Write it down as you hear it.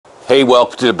Hey,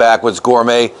 welcome to the Backwoods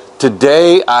Gourmet.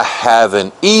 Today I have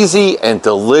an easy and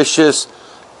delicious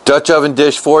Dutch oven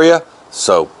dish for you,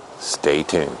 so stay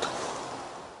tuned.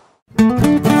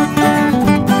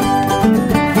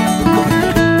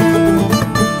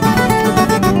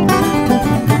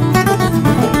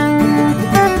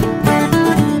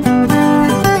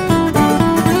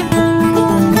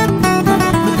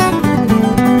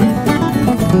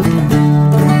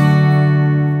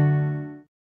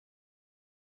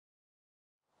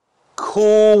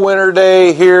 Cool winter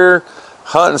day here,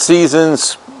 hunting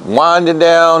season's winding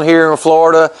down here in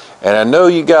Florida, and I know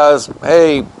you guys,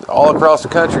 hey, all across the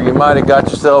country, you might have got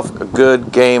yourself a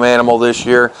good game animal this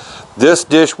year. This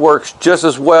dish works just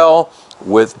as well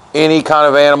with any kind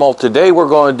of animal. Today we're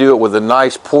going to do it with a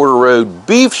nice Porter Road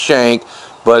beef shank,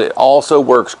 but it also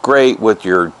works great with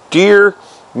your deer,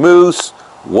 moose,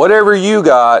 whatever you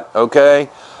got, okay,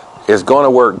 is going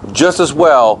to work just as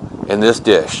well in this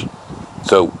dish.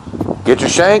 So get your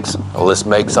shanks, and let's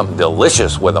make something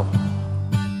delicious with them.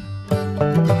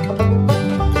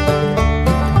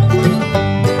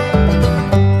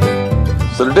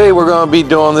 So today we're going to be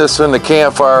doing this in the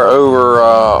campfire over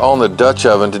on the Dutch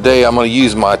oven. Today I'm going to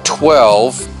use my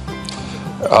 12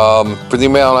 for the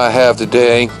amount I have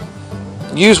today.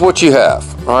 Use what you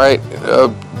have, all right?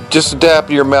 Just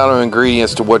adapt your amount of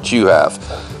ingredients to what you have.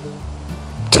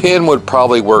 10 would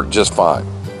probably work just fine,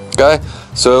 okay?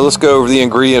 So let's go over the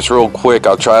ingredients real quick.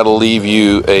 I'll try to leave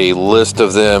you a list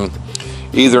of them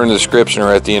either in the description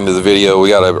or at the end of the video. We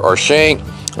got our shank.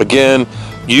 Again,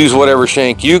 use whatever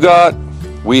shank you got.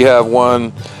 We have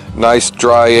one nice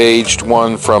dry aged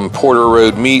one from Porter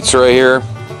Road Meats right here.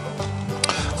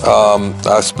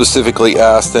 I specifically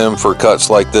asked them for cuts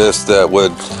like this that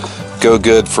would go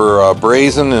good for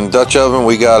braising and Dutch oven.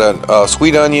 We got a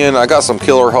sweet onion. I got some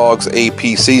Killer Hogs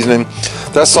AP seasoning.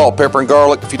 That's salt, pepper, and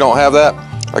garlic. If you don't have that,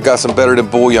 I got some Better Than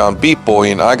Bouillon beef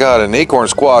bouillon. I got an acorn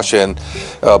squash, and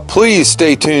please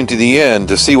stay tuned to the end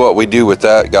to see what we do with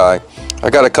that guy. I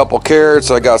got a couple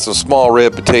carrots. I got some small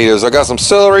red potatoes. I got some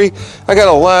celery. I got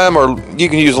a lime, or you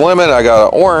can use lemon. I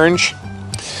got an orange.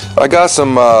 I got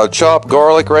some chopped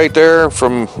garlic right there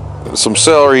from some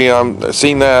celery. I've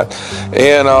seen that.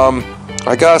 And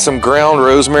I got some ground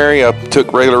rosemary. I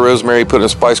took regular rosemary, put it in a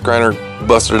spice grinder,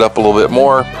 busted it up a little bit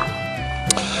more.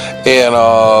 And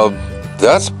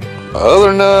that's,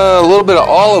 other than a little bit of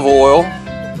olive oil,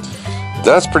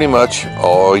 that's pretty much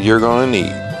all you're going to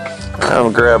need. I'm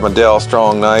going to grab my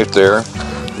DALSTRONG knife there.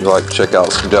 If you'd like to check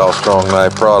out some DALSTRONG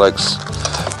knife products,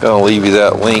 I'm going to leave you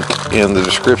that link in the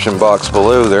description box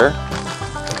below there.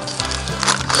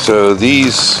 So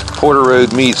these Porter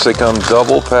Road meats, they come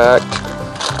double packed.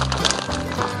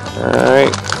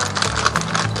 Alright.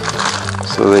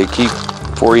 So they keep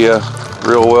for you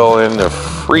real well in the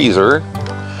freezer.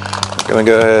 I'm going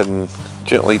to go ahead and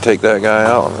gently take that guy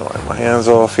out. I'm going to wipe my hands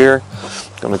off here.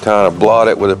 I'm going to kind of blot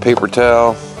it with a paper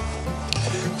towel.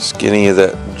 Just get any of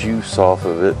that juice off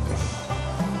of it.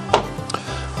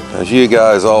 As you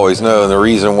guys always know, and the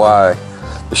reason why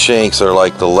the shanks are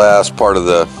like the last part of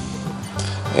the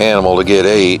animal to get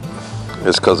ate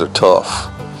is because they're tough.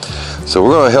 So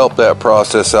we're going to help that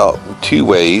process out in two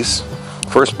ways.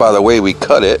 First, by the way we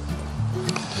cut it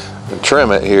and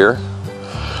trim it here.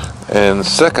 And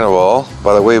second of all,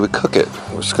 by the way we cook it.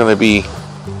 We're just going to be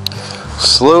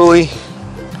slowly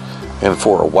and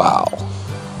for a while.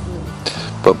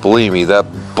 But believe me, that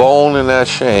bone in that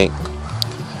shank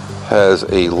has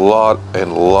a lot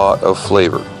of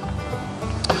flavor.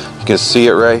 You can see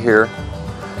it right here,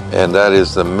 and that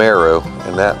is the marrow,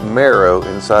 and that marrow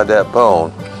inside that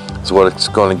bone is what it's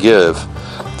going to give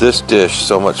this dish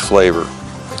so much flavor.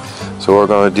 So what we're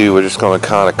going to do, we're just going to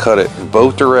kind of cut it in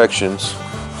both directions.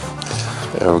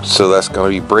 So that's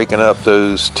going to be breaking up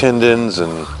those tendons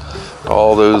and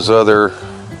all those other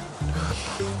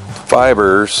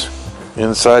fibers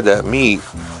inside that meat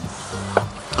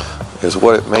is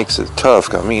what it makes it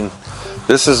tough. I mean,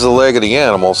 this is the leg of the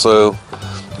animal, so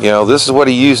you know, this is what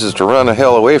he uses to run the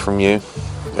hell away from you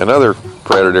and other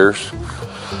predators.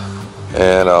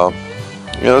 And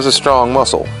you know, it's a strong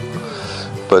muscle.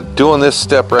 But doing this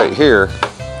step right here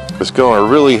is going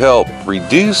to really help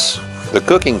reduce the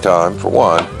cooking time, for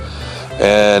one,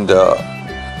 and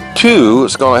two,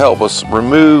 it's going to help us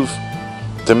remove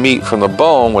the meat from the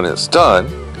bone when it's done,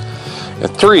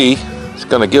 and three, it's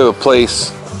going to give a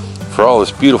place for all this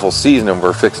beautiful seasoning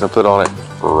we're fixing to put on it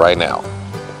right now.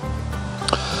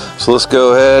 So let's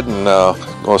go ahead and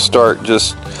going to start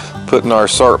just putting our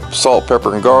salt,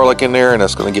 pepper, and garlic in there, and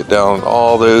that's going to get down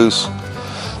all those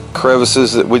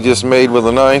crevices that we just made with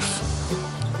a knife.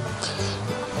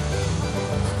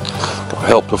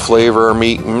 help to flavor our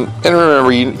meat. And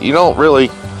remember, you don't really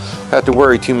have to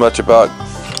worry too much about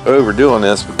overdoing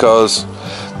this, because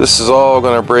this is all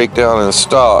going to break down in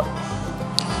stock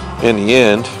in the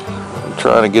end. I'm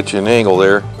trying to get you an angle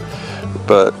there,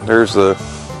 but there's the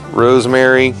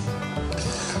rosemary.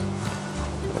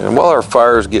 And while our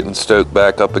fire is getting stoked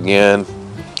back up again,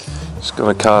 just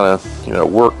going to kind of, you know,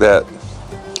 work that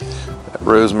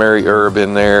rosemary herb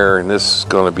in there, and this is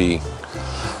going to be,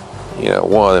 you know,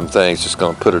 one of them things, just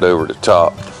going to put it over the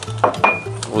top.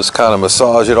 Just kind of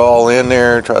massage it all in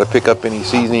there, try to pick up any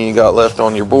seasoning you got left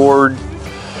on your board.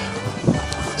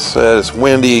 Said it's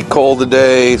windy, cold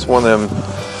today. It's one of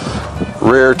them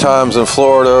rare times in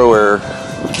Florida where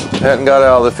it hadn't got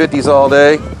out of the 50s all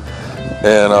day,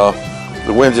 and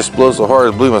the wind just blows so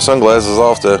hard it blew my sunglasses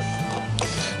off the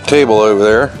table over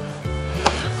there.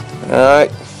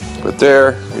 Alright, but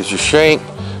there is your shank,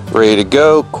 ready to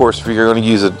go. Of course, if you're going to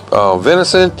use a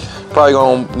venison, probably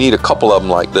going to need a couple of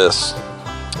them like this.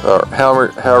 Or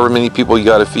however many people you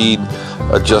got to feed,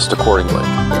 adjust accordingly.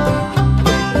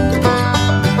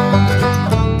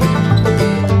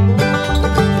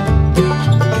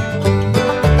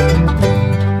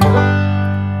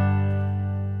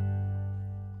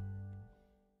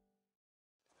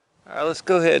 Alright, let's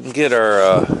go ahead and get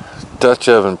our Dutch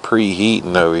oven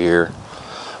preheating over here.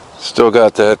 Still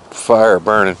got that fire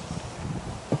burning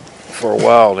for a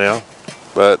while now,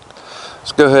 but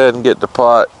let's go ahead and get the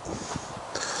pot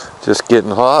just getting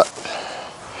hot.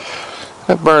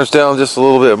 That burns down just a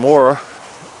little bit more.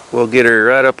 We'll get her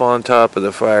right up on top of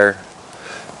the fire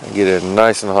and get it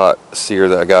nice and hot, sear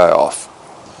that guy off.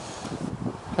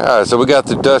 Alright, so we got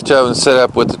the Dutch oven set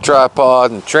up with the tripod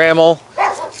and trammel.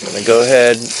 I'm gonna go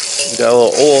ahead, got a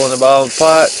little oil in the bottom of the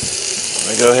pot.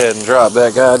 I'm gonna go ahead and drop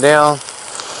that guy down,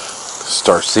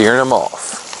 start searing him off.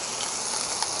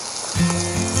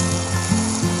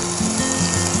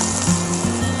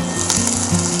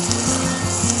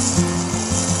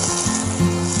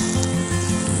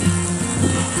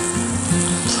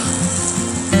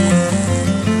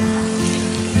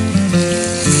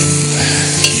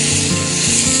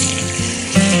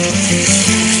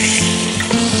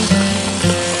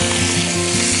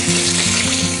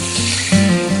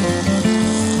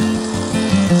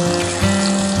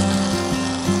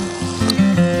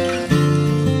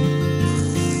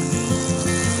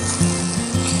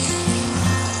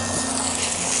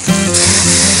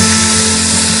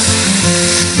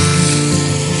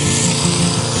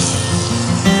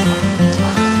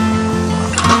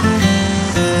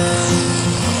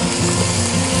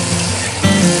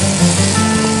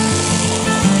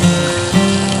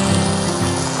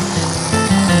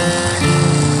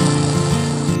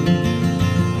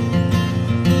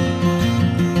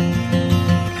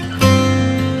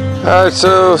 Alright,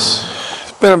 so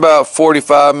it's been about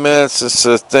 45 minutes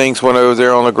since things went over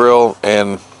there on the grill,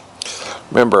 and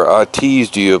remember I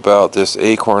teased you about this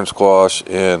acorn squash,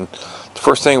 and the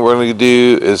first thing we're going to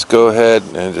do is go ahead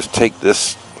and just take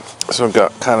this one,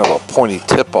 got kind of a pointy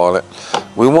tip on it.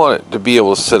 We want it to be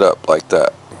able to sit up like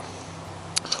that.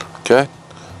 Okay?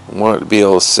 We want it to be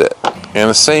able to sit. And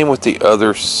the same with the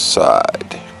other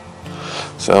side.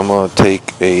 So I'm going to take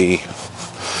a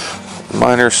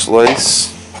minor slice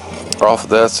off of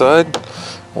that side.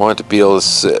 I want it to be able to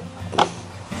sit.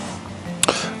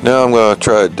 Now I'm going to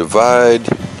try to divide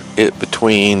it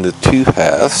between the two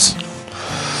halves,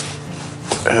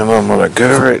 and I'm going to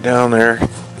go right down there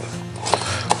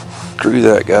through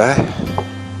that guy,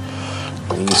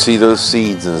 and you see those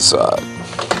seeds inside.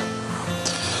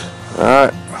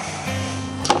 Alright,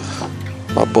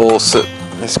 my bowl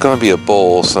it's going to be a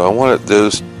bowl, so I wanted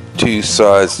those two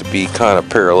sides to be kind of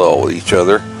parallel with each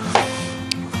other.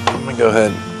 Let me go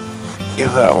ahead and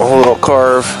give that one a little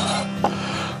carve.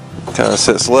 Kind of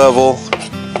sits level.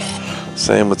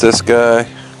 Same with this guy.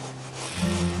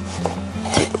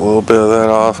 Take a little bit of that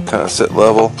off, kind of sit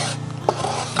level.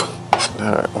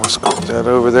 Alright, let's put that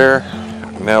over there.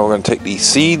 Now we're going to take these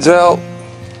seeds out.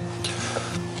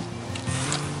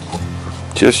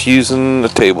 Just using a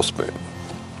tablespoon.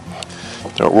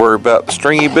 Don't worry about the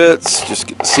stringy bits, just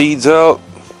get the seeds out.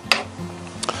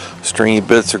 Stringy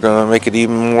bits are going to make it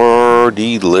even more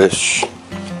delish.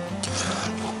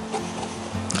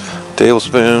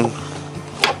 Tablespoon.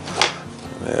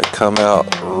 They come out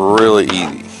really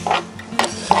easy.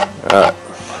 Alright.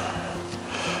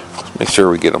 Let's make sure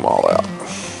we get them all out.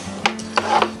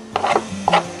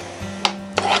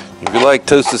 If you like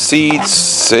toasted seeds,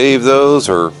 save those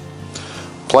or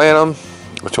plant them,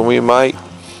 which one we might.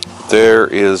 There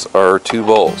is our two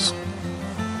bowls.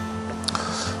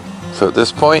 So at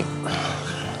this point,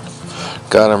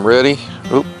 got them ready.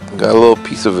 Oop, got a little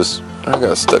piece of his I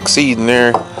got stuck seed in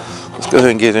there. Let's go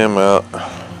ahead and get him out.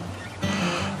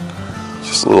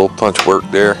 Just a little punch work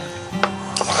there.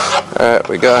 Alright,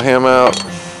 we got him out.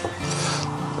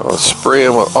 I'll spray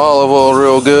him with olive oil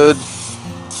real good.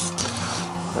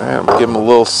 Alright, give him a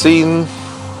little seeding.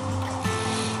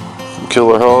 Some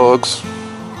killer hogs.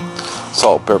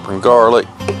 Salt, pepper, and garlic.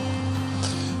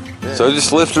 So I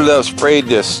just lifted up, sprayed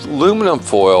this aluminum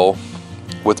foil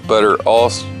with butter,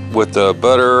 with the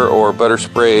butter or butter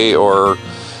spray or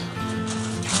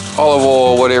olive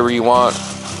oil, whatever you want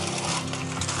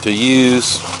to use,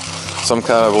 some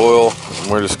kind of oil.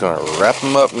 And we're just going to wrap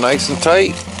them up nice and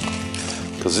tight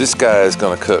because this guy is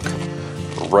going to cook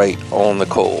right on the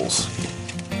coals.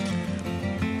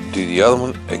 Do the other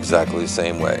one exactly the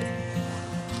same way.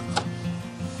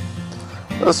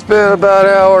 It's been about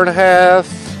an hour and a half.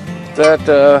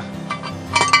 That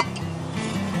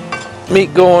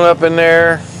meat going up in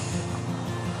there.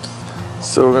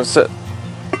 So we're going to set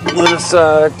the lid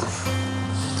aside.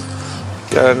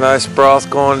 Got a nice broth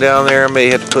going down there. May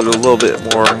have to put a little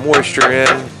bit more moisture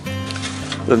in.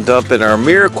 Then dump in our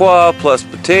mirepoix plus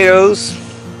potatoes.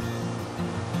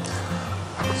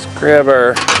 Let's grab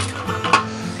our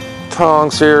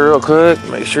tongs here real quick.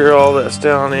 Make sure all that's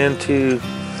down into,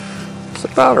 it's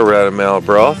about a right amount of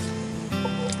broth.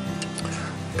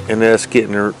 And that's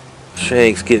getting her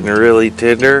shanks getting really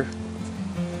tender.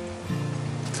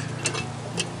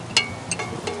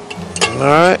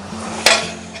 Alright.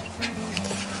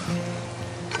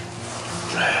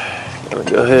 Gonna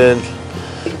go ahead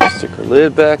and stick our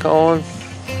lid back on.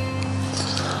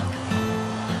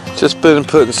 Just been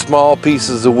putting small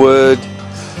pieces of wood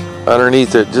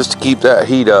underneath it just to keep that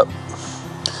heat up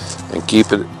and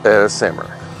keep it at a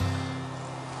simmer.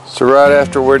 So right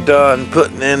after we're done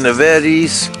putting in the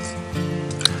veggies,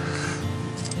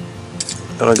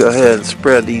 I'm gonna go ahead and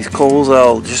spread these coals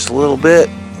out just a little bit.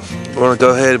 We're gonna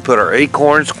go ahead and put our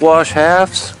acorn squash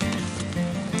halves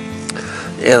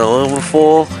in a aluminum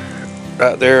foil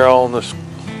right there on the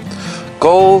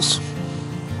coals.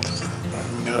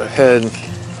 Go ahead and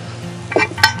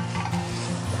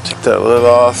take that lid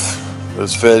off.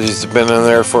 Those veggies have been in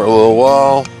there for a little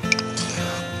while.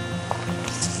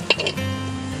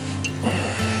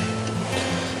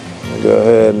 Go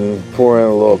ahead and pour in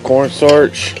a little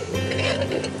cornstarch.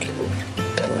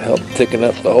 Help thicken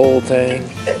up the whole thing.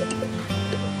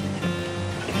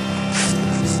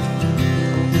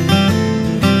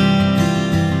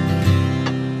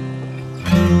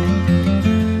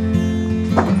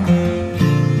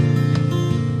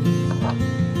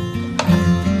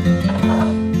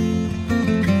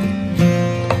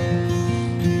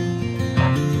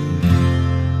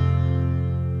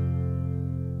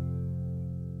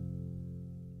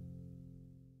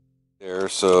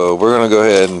 So we're going to go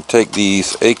ahead and take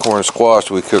these acorn squash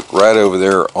we cooked right over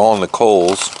there on the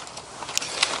coals.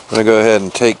 I'm going to go ahead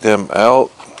and take them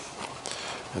out,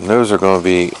 and those are going to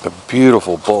be a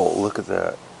beautiful bowl. Look at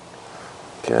that.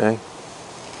 Okay,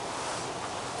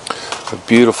 a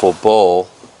beautiful bowl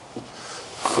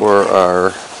for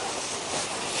our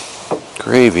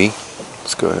gravy.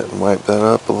 Let's go ahead and wipe that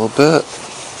up a little bit.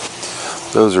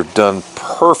 Those are done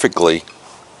perfectly.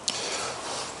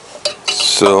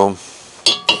 So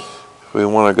we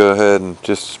want to go ahead and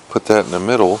just put that in the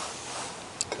middle.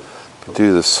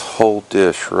 Do this whole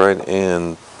dish right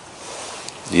in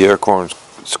the acorn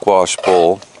squash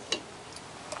bowl.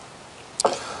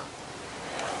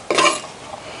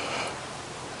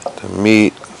 The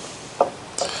meat,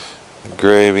 the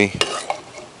gravy,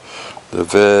 the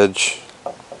veg,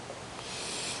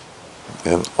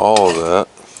 and all of that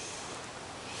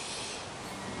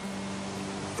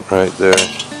right there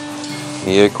in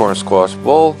the acorn squash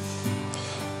bowl.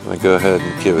 I'm going to go ahead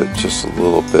and give it just a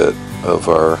little bit of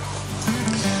our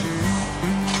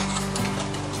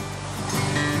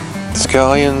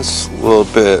scallions, a little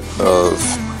bit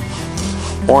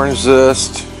of orange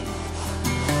zest,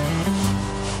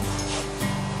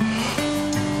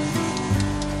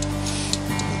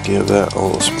 give that a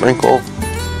little sprinkle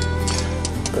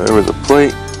over the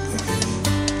plate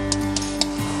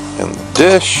and the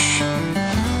dish,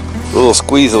 a little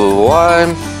squeeze of the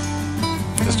lime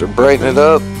just to brighten it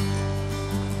up.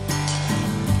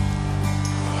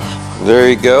 There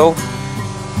you go.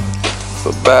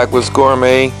 The Backwoods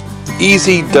Gourmet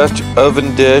easy Dutch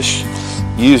oven dish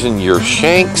using your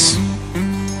shanks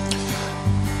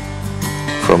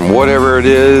from whatever it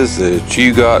is that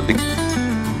you got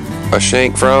a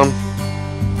shank from.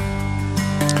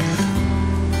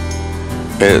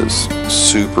 It is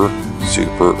super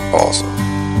awesome.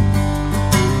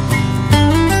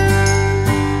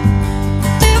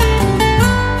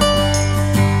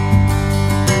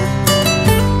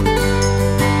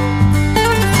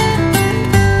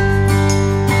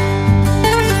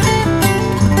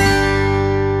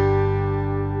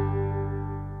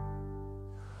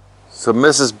 So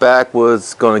Mrs. Backwoods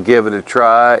is going to give it a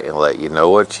try and let you know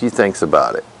what she thinks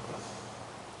about it.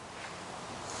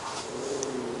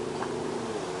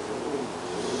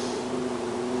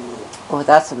 Oh,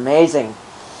 that's amazing.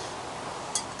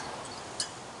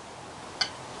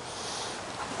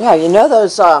 Yeah, you know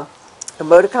those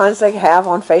emoticons they have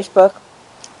on Facebook?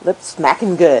 Lip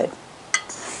smacking good.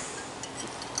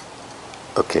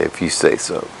 Okay, if you say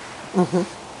so.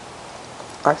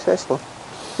 I say so.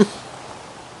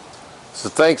 So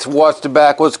thanks for watching the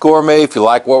Backwoods Gourmet. If you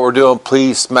like what we're doing,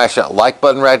 please smash that like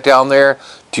button right down there.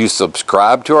 To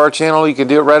subscribe to our channel, you can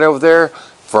do it right over there.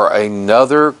 For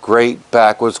another great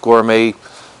Backwoods Gourmet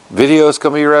videos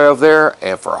coming right over there.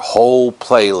 And for a whole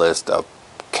playlist of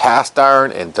cast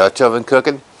iron and Dutch oven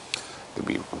cooking, it'll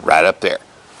be right up there.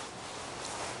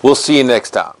 We'll see you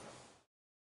next time.